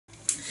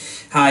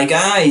Hi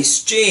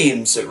guys,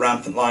 James at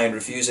Rampant Lion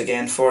Reviews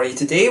again for you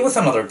today with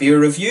another beer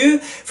review.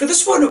 For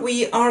this one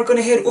we are going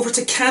to head over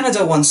to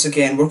Canada once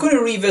again. We're going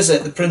to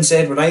revisit the Prince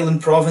Edward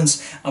Island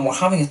province and we're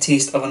having a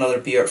taste of another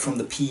beer from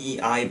the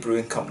PEI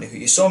Brewing Company, who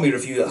you saw me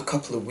review a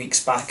couple of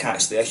weeks back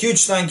actually. A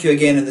huge thank you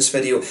again in this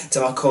video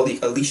to my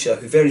colleague Alicia,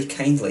 who very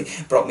kindly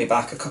brought me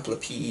back a couple of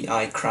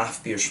PEI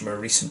craft beers from our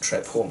recent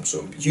trip home.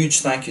 So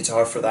huge thank you to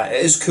her for that.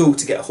 It is cool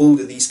to get a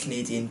hold of these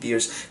Canadian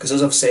beers because,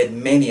 as I've said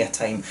many a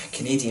time,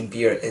 Canadian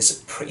beer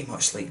is pretty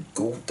much like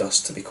gold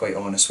dust, to be quite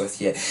honest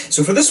with you.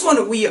 So for this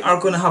one we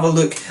are going to have a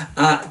look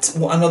at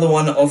another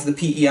one of the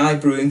PEI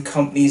Brewing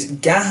Company's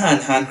Gahan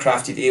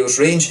handcrafted ales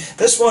range.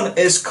 This one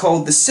is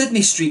called the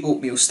Sydney Street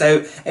Oatmeal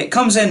Stout. It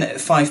comes in at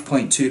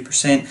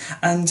 5.2%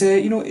 and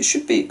you know, it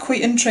should be quite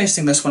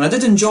interesting, this one. I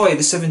did enjoy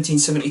the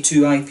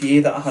 1772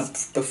 IPA that I had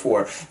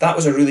before. That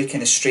was a really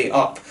kind of straight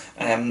up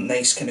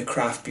nice kind of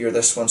craft beer,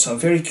 this one, so I'm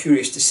very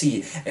curious to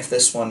see if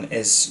this one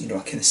is, you know,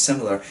 a kind of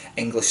similar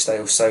English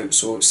style stout.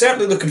 So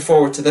certainly looking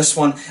forward to this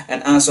one,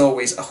 and as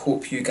always I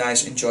hope you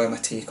guys enjoy my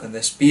take on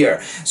this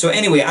beer. So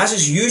anyway, as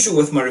is usual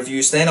with my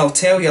reviews then, I'll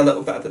tell you a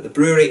little bit about the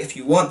brewery. If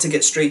you want to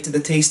get straight to the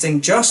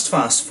tasting, just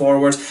fast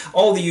forward.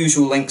 All the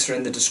usual links are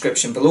in the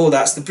description below.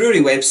 That's the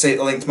brewery website,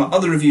 the link to my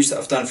other reviews that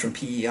I've done from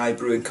PEI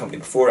Brewing Company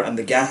before and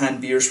the Gahan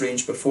beers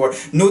range before.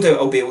 No doubt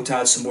I'll be able to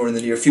add some more in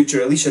the near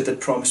future. Alicia did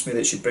promise me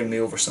that she'd bring me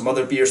over some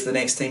other beers the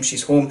next time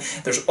she's home.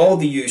 There's all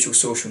the usual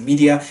social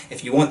media.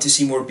 If you want to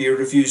see more beer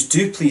reviews,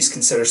 do please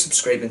consider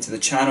subscribing to the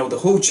channel. The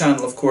whole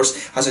channel, of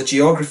course, has a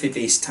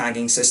geography-based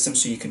tagging system,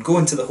 so you can go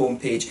into the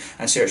homepage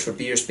and search for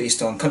beers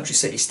based on country,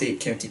 city, state,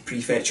 county,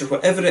 prefecture,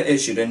 whatever it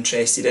is you're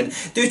interested in.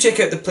 Do check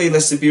out the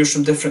playlist of beers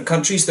from different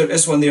countries. There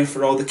is one there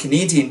for all the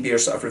Canadian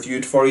beers that I've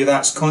reviewed for you.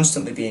 That's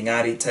constantly being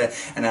added to,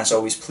 and as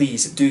always,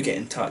 please do get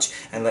in touch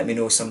and let me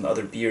know some of the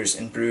other beers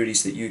and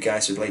breweries that you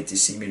guys would like to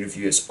see me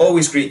review. It's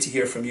always great to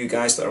hear from you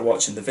guys that are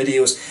watching the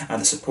videos,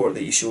 and the support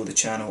that you show the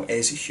channel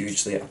is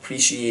hugely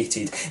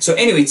appreciated. So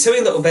anyway, tell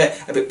you a little bit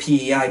about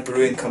PEI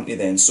Brewing Company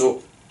then.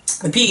 So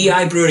the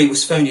PEI Brewery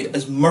was founded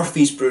as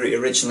Murphy's Brewery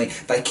originally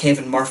by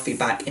Kevin Murphy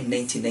back in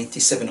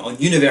 1997 on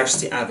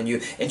University Avenue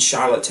in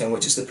Charlottetown,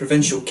 which is the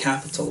provincial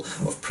capital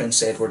of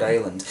Prince Edward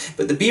Island.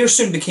 But the beer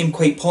soon became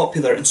quite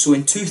popular, and so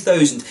in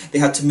 2000 they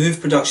had to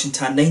move production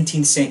to a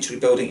 19th century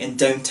building in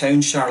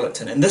downtown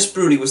Charlottetown, and this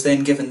brewery was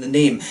then given the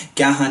name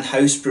Gahan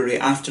House Brewery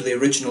after the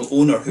original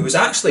owner, who was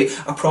actually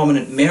a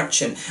prominent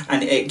merchant,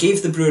 and it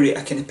gave the brewery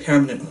a kind of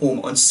permanent home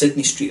on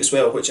Sydney Street as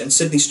well, which in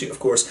Sydney Street of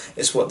course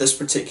is what this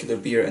particular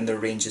beer in their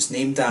range is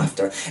named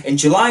after. In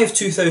July of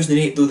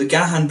 2008 though, the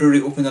Gahan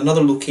Brewery opened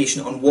another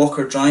location on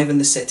Walker Drive in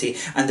the city,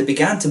 and they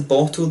began to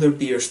bottle their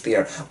beers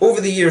there. Over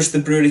the years the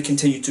brewery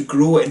continued to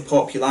grow in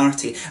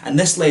popularity, and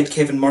this led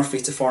Kevin Murphy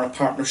to form a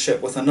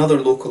partnership with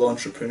another local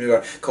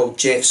entrepreneur called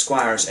Jeff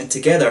Squires, and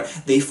together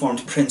they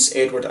formed Prince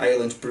Edward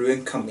Island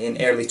Brewing Company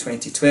in early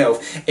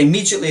 2012.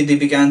 Immediately they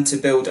began to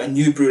build a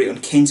new brewery on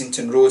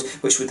Kensington Road,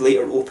 which would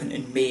later open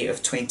in May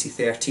of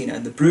 2013,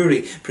 and the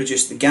brewery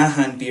produced the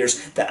Gahan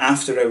beers, the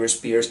After Hours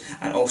beers,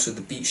 and also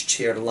the Beach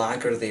Chair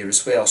Lager there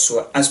as well.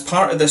 So as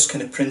part of this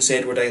kind of Prince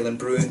Edward Island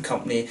Brewing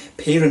Company,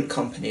 parent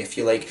company if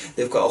you like,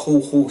 they've got a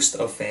whole host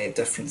of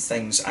different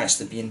things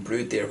actually being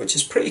brewed there, which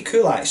is pretty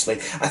cool actually.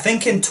 I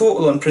think in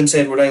total on Prince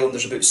Edward Island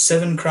there's about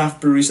 7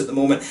 craft breweries at the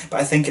moment, but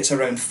I think it's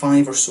around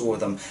 5 or so of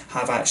them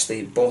have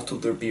actually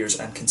bottled their beers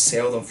and can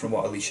sell them, from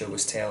what Alicia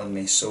was telling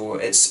me. So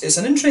it's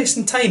an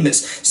interesting time.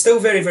 It's still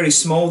very, very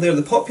small there.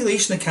 The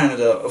population of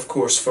Canada, of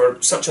course, for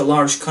such a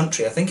large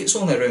country, I think it's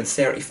only around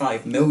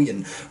 35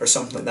 million or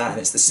something like that, and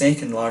it's the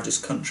second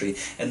largest country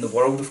in the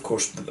world, of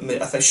course.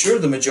 I'm sure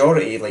the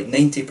majority, like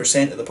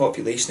 90% of the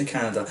population of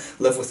Canada,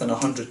 live within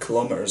 100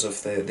 kilometres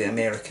of the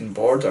American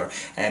border.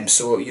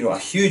 So, you know, a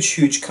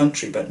huge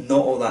country, but not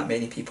all that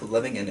many people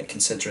living in it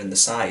considering the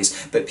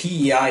size. But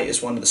PEI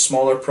is one of the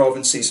smaller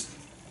provinces,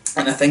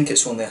 and I think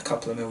it's only a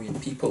couple of million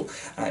people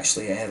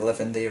actually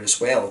living there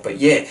as well. But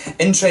yeah,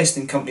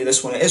 interesting company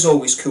this one. It is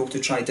always cool to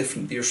try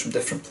different beers from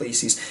different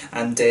places,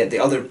 and the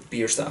other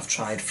beers that I've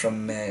tried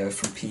from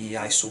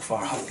PEI so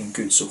far have been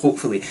good, so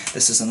hopefully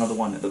this is another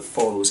one that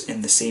follows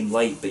in the same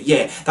light. But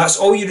yeah, that's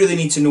all you really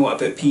need to know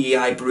about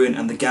PEI Brewing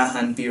and the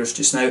Gahan beers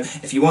just now.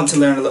 If you want to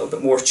learn a little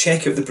bit more,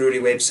 check out the brewery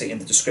website in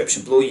the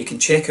description below. You can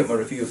check out my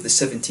review of the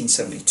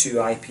 1772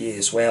 IPA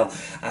as well,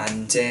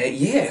 and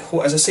yeah,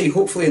 as I say,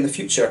 hopefully in the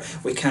future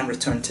we can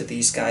return to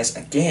these guys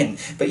again.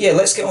 But yeah,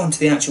 let's get on to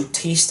the actual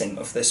tasting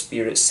of this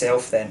beer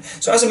itself then.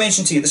 So as I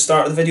mentioned to you at the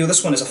start of the video,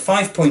 this one is a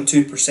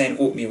 5.2%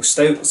 oatmeal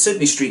stout,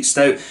 Sydney Street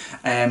Stout,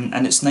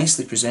 and it's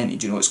nicely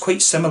presented. You know, it's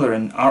quite similar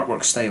in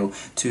artwork style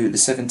to the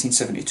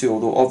 1772,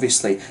 although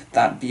obviously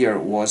that beer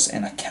was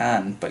in a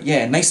can. But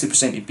yeah, nicely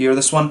presented beer,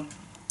 this one.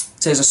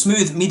 It says a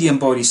smooth medium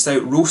body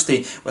stout,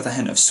 roasty with a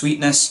hint of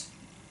sweetness.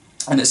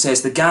 And it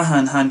says the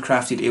Gahan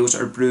handcrafted ales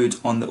are brewed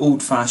on the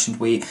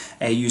old-fashioned way,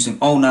 using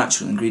all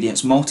natural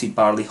ingredients, malted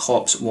barley,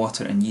 hops,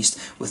 water and yeast,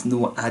 with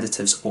no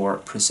additives or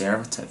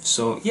preservatives.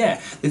 So yeah,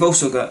 they've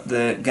also got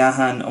the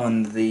Gahan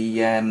on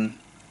the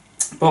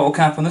bottle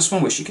cap on this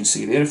one, which you can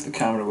see there if the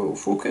camera will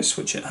focus,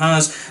 which it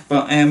has.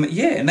 But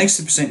yeah,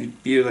 nicely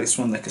presented beer, this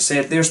one. Like I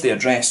said, there's the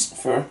address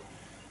for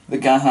the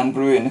Gahan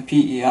Brewing, the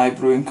PEI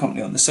Brewing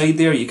Company on the side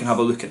there. You can have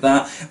a look at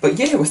that. But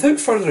yeah, without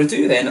further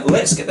ado then,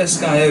 let's get this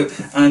guy out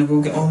and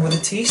we'll get on with the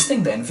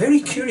tasting then. Very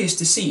curious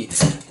to see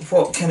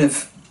what kind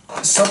of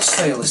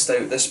sub-style of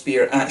stout this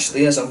beer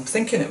actually is. I'm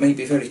thinking it might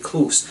be very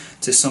close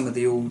to some of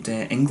the old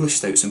English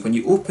stouts, and when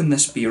you open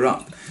this beer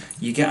up,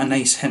 you get a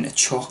nice hint of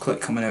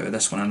chocolate coming out of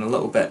this one and a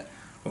little bit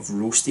of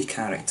roasty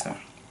character.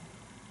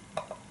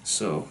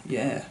 So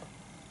yeah,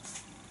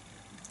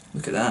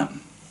 look at that.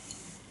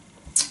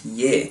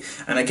 Yeah,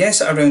 and I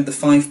guess at around the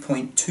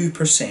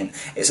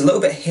 5.2%. It's a little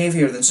bit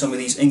heavier than some of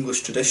these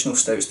English traditional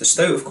stouts. The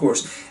stout, of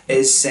course,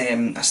 is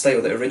a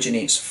style that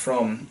originates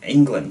from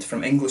England,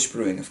 from English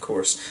brewing, of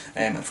course.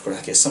 Of course,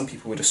 I guess some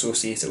people would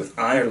associate it with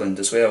Ireland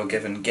as well,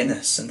 given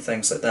Guinness and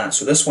things like that.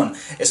 So this one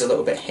is a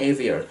little bit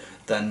heavier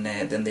than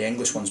the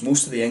English ones.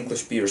 Most of the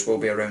English beers will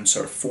be around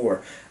sort of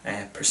 4%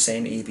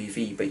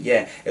 ABV, but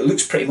yeah, it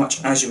looks pretty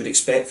much as you would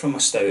expect from a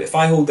stout. If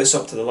I hold this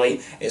up to the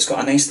light, it's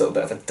got a nice little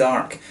bit of a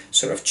dark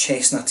sort of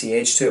chestnutty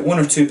edge to it, one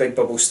or two big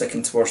bubbles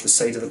sticking towards the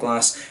side of the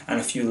glass and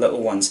a few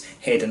little ones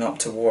heading up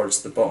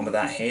towards the bottom of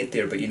that head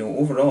there, but you know,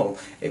 overall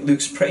it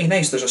looks pretty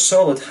nice. There's a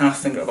solid half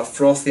finger of a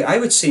frothy, I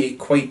would say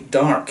quite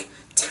dark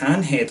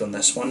tan head on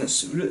this one.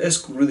 It's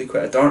really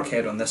quite a dark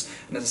head on this,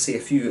 and as I say,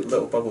 a few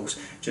little bubbles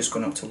just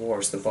going up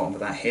towards the bottom of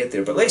that head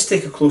there. But let's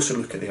take a closer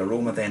look at the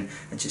aroma then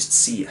and just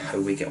see how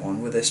we get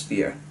on with this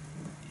beer.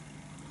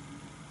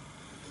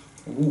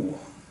 Ooh,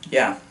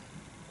 yeah.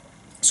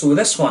 So with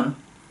this one,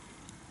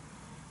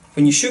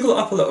 when you sugar it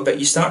up a little bit,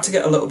 you start to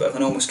get a little bit of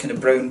an almost kind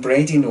of brown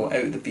bready note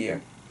out of the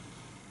beer.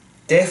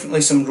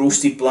 Definitely some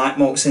roasted black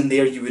malts in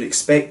there, you would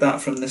expect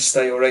that from this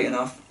style right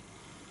enough.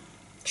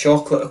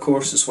 Chocolate, of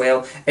course, as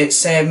well.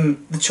 It's the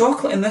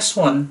chocolate in this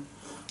one,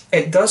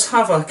 it does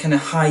have a kind of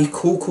high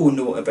cocoa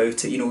note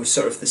about it, you know,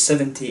 sort of the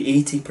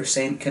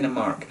 70-80% kind of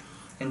mark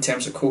in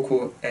terms of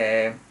cocoa,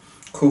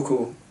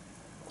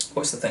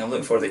 what's the thing I'm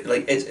looking for?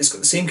 Like, it's got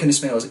the same kind of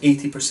smell as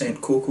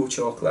 80% cocoa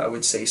chocolate, I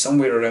would say,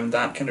 somewhere around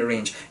that kind of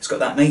range. It's got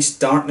that nice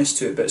darkness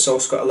to it, but it's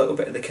also got a little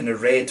bit of the kind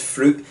of red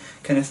fruit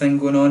kind of thing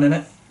going on in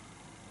it.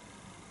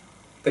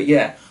 But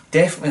yeah,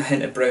 definitely a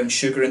hint of brown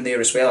sugar in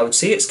there as well. I would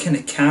say it's kind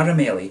of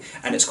caramelly,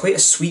 and it's quite a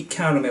sweet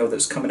caramel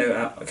that's coming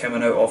out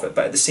of it,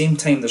 but at the same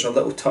time there's a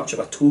little touch of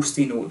a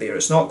toasty note there.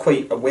 It's not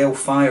quite a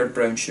well-fired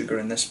brown sugar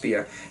in this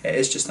beer, it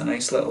is just a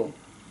nice little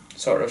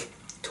sort of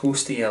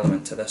toasty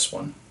element to this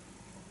one.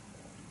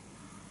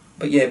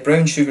 But yeah,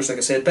 brown sugars, like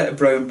I said, bit of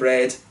brown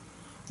bread,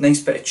 nice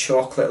bit of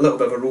chocolate, a little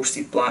bit of a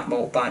roasted black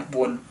malt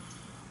backbone,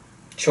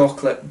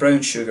 chocolate,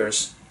 brown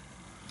sugars.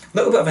 A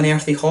little bit of an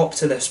earthy hop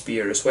to this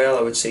beer as well,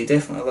 I would say,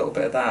 definitely a little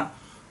bit of that.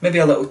 Maybe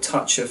a little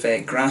touch of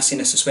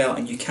grassiness as well,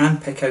 and you can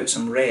pick out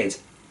some red,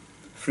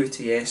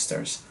 fruity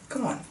esters.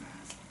 Come on.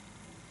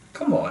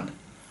 Come on.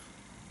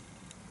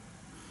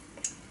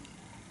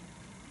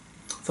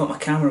 Thought my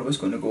camera was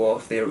going to go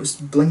off there, it was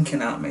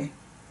blinking at me.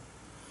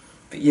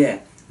 But yeah,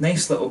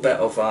 nice little bit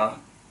of a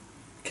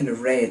kind of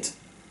red,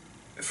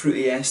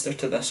 fruity ester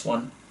to this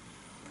one.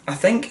 I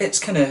think it's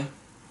kind of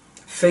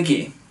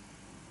figgy.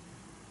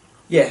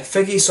 Yeah,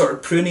 figgy, sort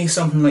of pruny,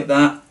 something like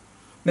that.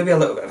 Maybe a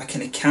little bit of a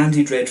kind of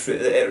candied red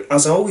fruit.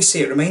 As I always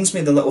say, it reminds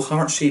me of the little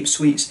heart-shaped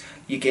sweets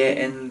you get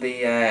in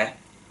the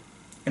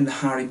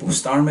Haribo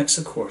Star Mix,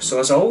 of course. So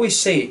as I always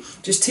say,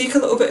 just take a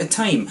little bit of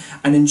time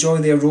and enjoy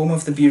the aroma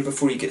of the beer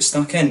before you get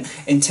stuck in.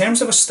 In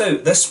terms of a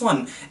stout, this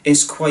one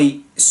is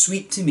quite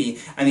sweet to me.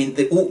 I mean,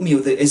 the oatmeal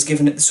that is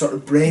giving it the sort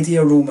of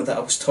bready aroma that I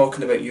was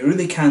talking about. You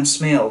really can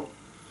smell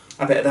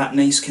a bit of that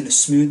nice kind of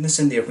smoothness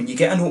in there. When you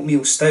get an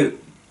oatmeal stout,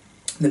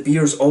 the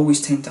beers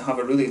always tend to have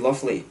a really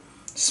lovely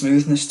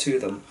smoothness to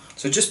them.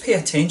 So just pay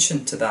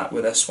attention to that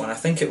with this one. I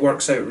think it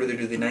works out really,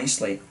 really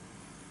nicely.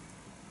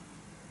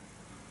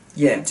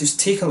 Yeah, just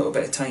take a little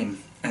bit of time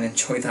and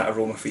enjoy that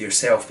aroma for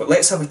yourself. But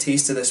let's have a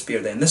taste of this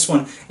beer then. This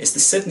one is the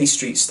Sydney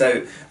Street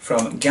Stout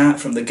from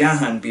the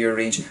Gahan beer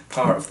range,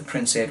 part of the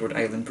Prince Edward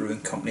Island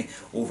Brewing Company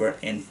over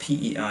in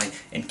PEI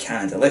in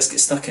Canada. Let's get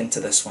stuck into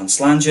this one.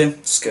 Slàinte,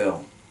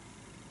 skål.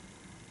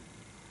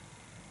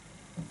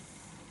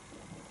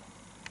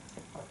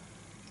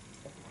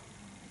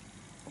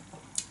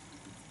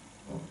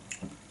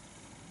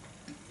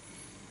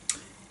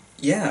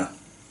 Yeah,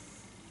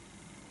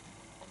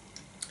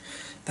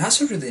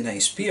 that's a really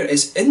nice beer.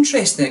 It's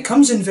interesting, it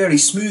comes in very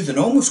smooth and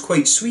almost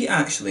quite sweet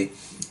actually.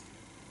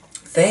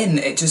 Then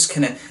it just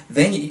kind of,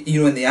 then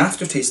you know, in the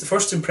aftertaste, the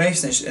first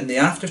impression is in the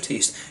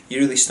aftertaste, you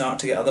really start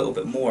to get a little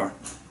bit more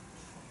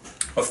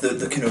of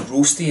the kind of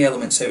roasty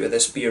elements out of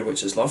this beer,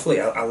 which is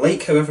lovely. I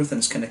like how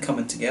everything's kind of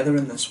coming together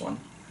in this one.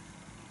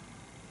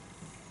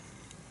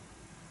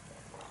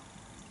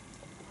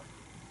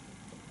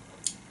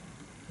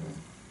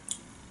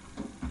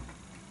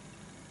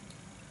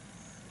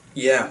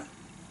 Yeah.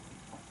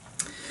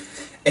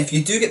 If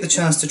you do get the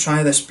chance to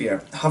try this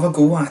beer, have a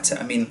go at it.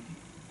 I mean,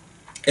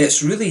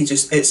 it's really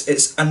just,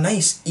 it's a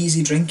nice,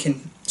 easy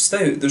drinking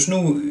stout. There's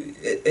no,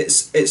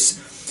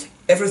 it's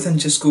everything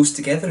just goes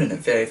together in it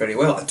very, very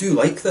well. I do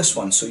like this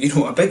one, so you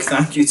know, a big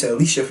thank you to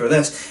Alicia for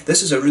this.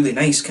 This is a really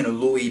nice kind of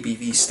low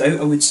ABV stout,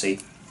 I would say.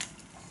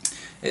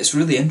 It's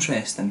really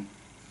interesting.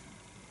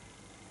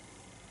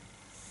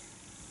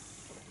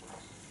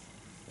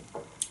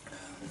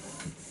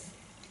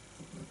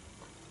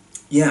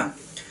 Yeah,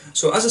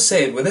 so as I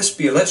said, with this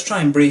beer, let's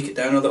try and break it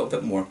down a little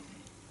bit more.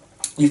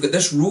 You've got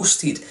this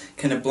roasted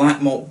kind of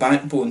black malt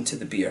backbone to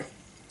the beer,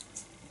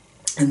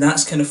 and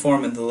that's kind of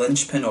forming the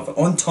linchpin of it.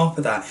 On top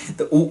of that,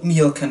 the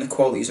oatmeal kind of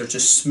qualities are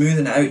just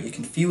smoothing it out. You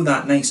can feel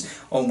that nice,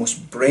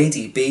 almost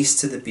bready base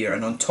to the beer,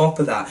 and on top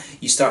of that,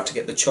 you start to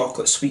get the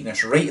chocolate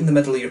sweetness right in the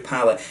middle of your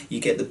palate. You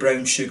get the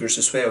brown sugars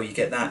as well. You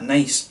get that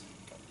nice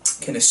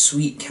kind of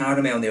sweet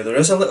caramel in there. There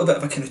is a little bit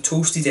of a kind of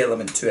toasted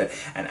element to it,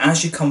 and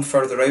as you come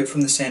further out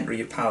from the centre of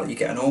your palate, you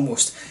get an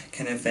almost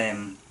kind of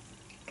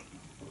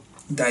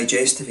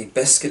digestive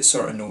biscuit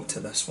sort of note to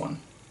this one.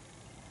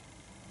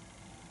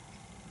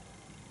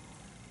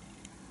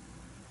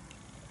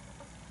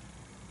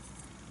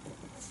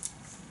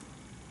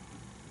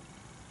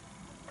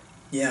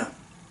 Yeah,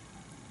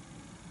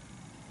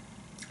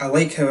 I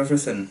like how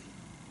everything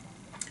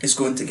is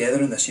going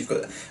together in this. You've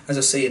got, as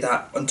I say,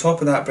 that on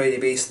top of that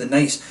bready base, the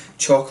nice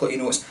chocolatey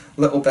notes,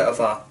 little bit of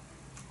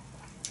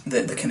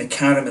the kind of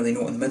caramelly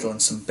note in the middle,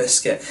 and some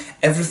biscuit.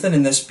 Everything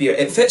in this beer,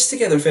 it fits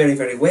together very,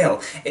 very well.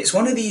 It's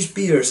one of these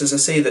beers, as I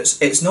say,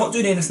 it's not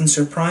doing anything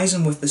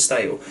surprising with the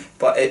style,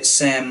 but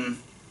it's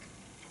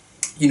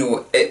you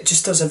know, it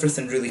just does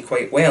everything really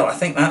quite well. I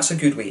think that's a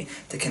good way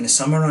to kind of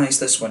summarise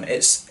this one.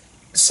 It's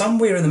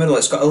somewhere in the middle.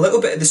 It's got a little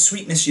bit of the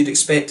sweetness you'd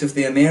expect of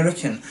the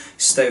American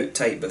stout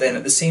type, but then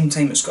at the same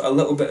time it's got a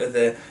little bit of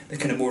the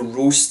kind of more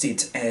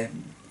roasted,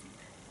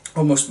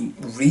 almost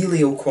real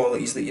ale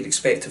qualities that you'd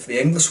expect of the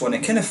English one.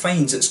 It kind of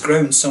finds its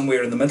ground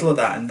somewhere in the middle of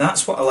that, and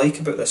that's what I like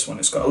about this one.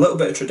 It's got a little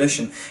bit of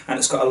tradition, and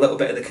it's got a little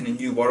bit of the kind of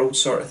new world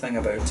sort of thing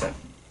about it.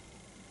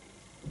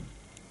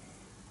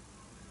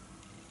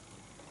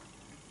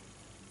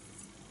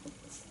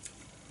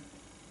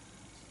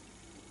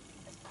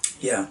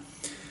 Yeah.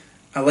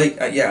 I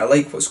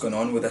like what's going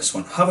on with this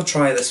one. Have a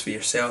try of this for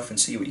yourself and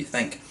see what you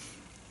think.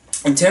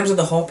 In terms of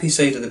the hoppy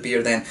side of the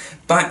beer then,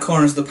 back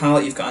corners of the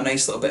palate, you've got a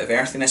nice little bit of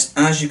earthiness.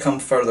 As you come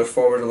further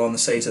forward along the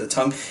sides of the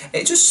tongue,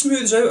 it just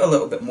smooths out a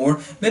little bit more.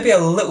 Maybe a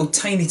little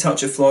tiny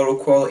touch of floral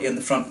quality in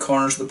the front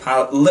corners of the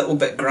palate, a little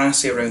bit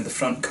grassy around the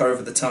front curve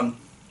of the tongue.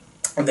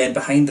 And then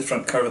behind the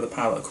front curve of the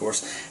palate, of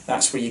course,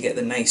 that's where you get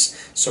the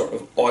nice sort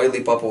of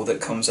oily bubble that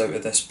comes out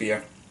of this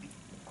beer,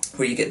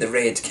 where you get the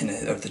red kind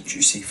of, or the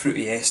juicy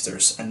fruity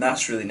esters, and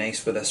that's really nice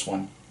for this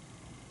one.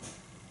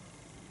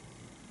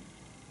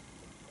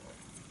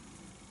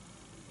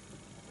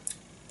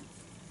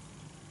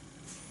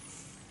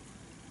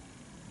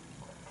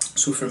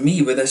 So for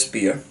me with this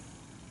beer,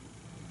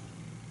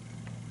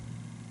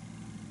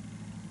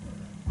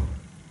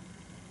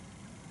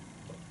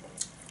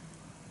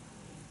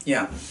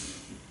 yeah,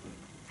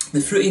 the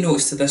fruity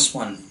notes to this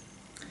one,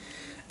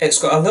 it's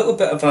got a little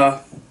bit of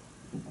a,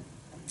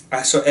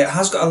 so it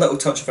has got a little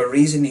touch of a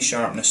raisiny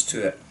sharpness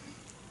to it,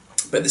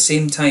 but at the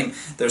same time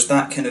there's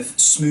that kind of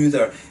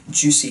smoother,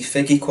 juicy,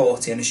 figgy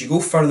quality, and as you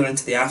go further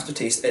into the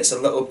aftertaste, it's a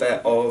little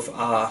bit of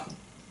a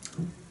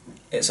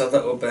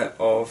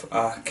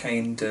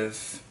kind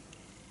of,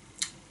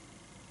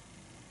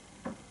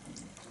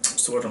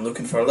 what's the word I'm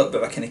looking for, a little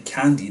bit of a kind of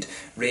candied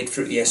red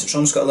fruity ester. It's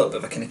almost got a little bit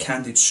of a kind of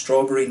candied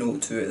strawberry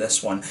note to it,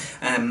 this one.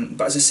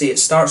 But as I say, it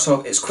starts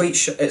off,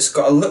 it's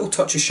got a little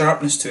touch of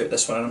sharpness to it,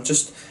 this one, and I'm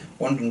just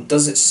wondering,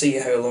 does it say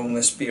how long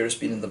this beer has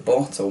been in the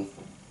bottle?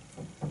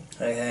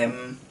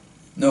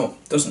 No,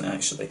 it doesn't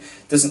actually.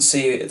 It doesn't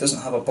say, it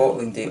doesn't have a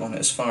bottling date on it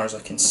as far as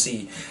I can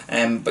see.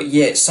 But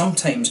yeah,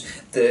 sometimes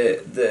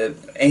the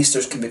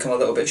esters can become a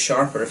little bit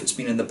sharper if it's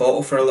been in the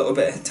bottle for a little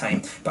bit of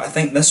time. But I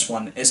think this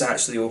one is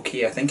actually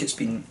okay. I think it's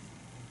been,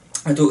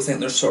 I don't think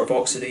there's sort of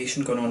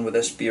oxidation going on with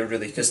this beer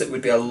really, because it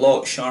would be a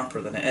lot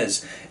sharper than it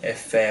is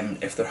if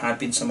there had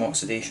been some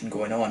oxidation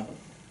going on.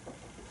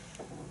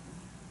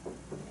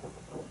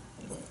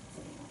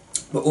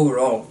 But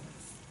overall,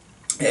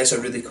 it is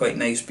a really quite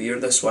nice beer,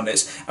 this one.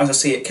 It's, as I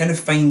say, it kind of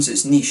finds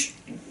its niche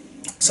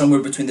somewhere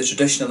between the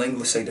traditional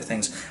English side of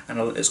things, and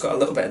it's got a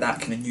little bit of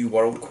that kind of new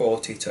world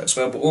quality to it as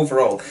well. But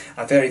overall,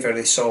 a very,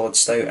 very solid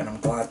stout, and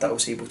I'm glad that I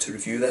was able to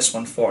review this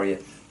one for you.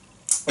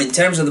 In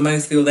terms of the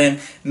mouthfeel then,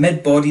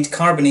 mid-bodied,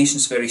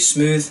 carbonation's very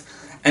smooth.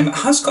 It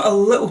has got a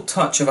little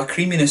touch of a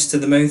creaminess to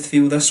the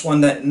mouthfeel, this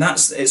one, and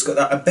it's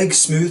got a big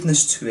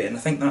smoothness to it, and I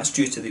think that's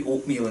due to the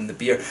oatmeal in the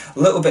beer. A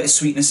little bit of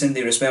sweetness in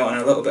there as well, and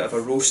a little bit of a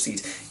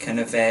roasted kind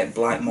of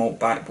black malt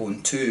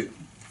backbone too.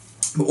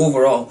 But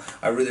overall,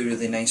 a really,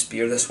 really nice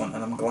beer, this one,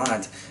 and I'm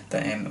glad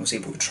that I was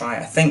able to try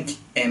it. I think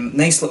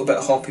nice little bit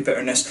of hoppy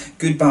bitterness,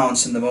 good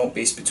balance in the malt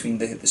base between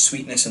the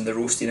sweetness and the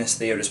roastiness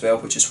there as well,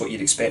 which is what you'd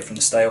expect from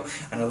the style,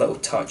 and a little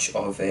touch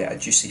of a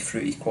juicy,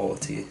 fruity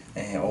quality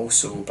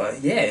also.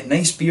 But yeah,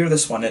 nice beer,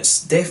 this one.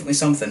 It's definitely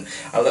something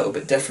a little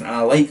bit different, and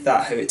I like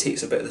that, how it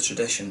takes a bit of the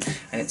tradition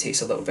and it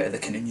takes a little bit of the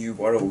kind of new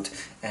world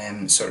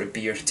sort of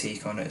beer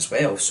take on it as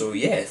well. So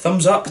yeah,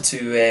 thumbs up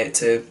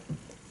to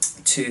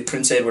to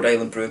Prince Edward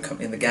Island Brewing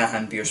Company and the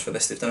Gahan beers for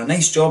this. They've done a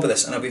nice job of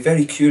this, and I'll be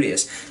very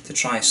curious to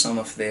try some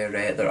of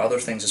their other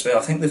things as well.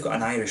 I think they've got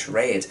an Irish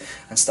Red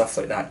and stuff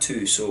like that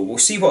too, so we'll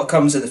see what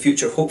comes in the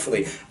future.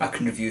 Hopefully I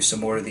can review some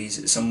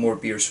more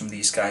beers from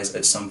these guys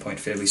at some point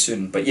fairly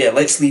soon. But yeah,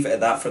 let's leave it at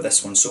that for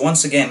this one. So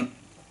once again,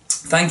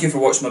 thank you for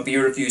watching my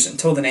beer reviews.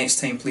 Until the next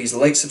time, please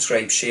like,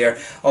 subscribe, share,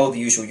 all the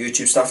usual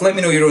YouTube stuff. Let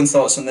me know your own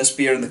thoughts on this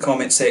beer in the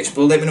comment section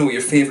below. Let me know what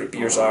your favourite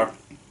beers are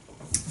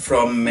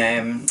from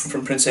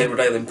Prince Edward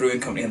Island Brewing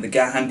Company and the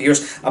Gahan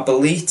beers. A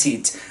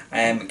belated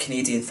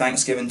Canadian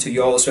Thanksgiving to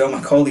you all as well.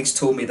 My colleagues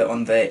told me that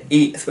on the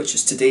 8th, which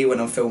is today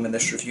when I'm filming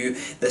this review,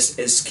 this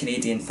is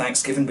Canadian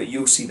Thanksgiving, but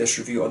you'll see this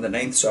review on the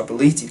 9th, so a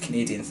belated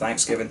Canadian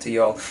Thanksgiving to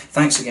you all.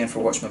 Thanks again for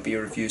watching my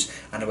beer reviews,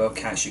 and I will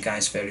catch you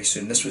guys very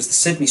soon. This was the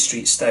Sydney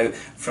Street Stout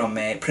from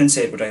Prince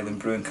Edward Island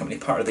Brewing Company,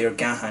 part of their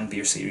Gahan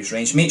beer series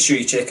range. Make sure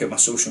you check out my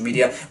social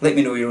media. Let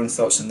me know your own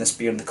thoughts on this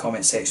beer in the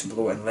comment section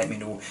below, and let me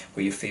know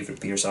what your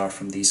favourite beers are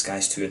from these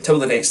guys too. Until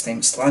the next time,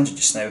 it's Landon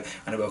just now,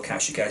 and I will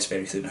catch you guys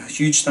very soon. A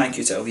huge thank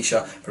you to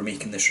Alicia for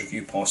making this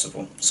review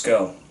possible.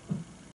 Skål.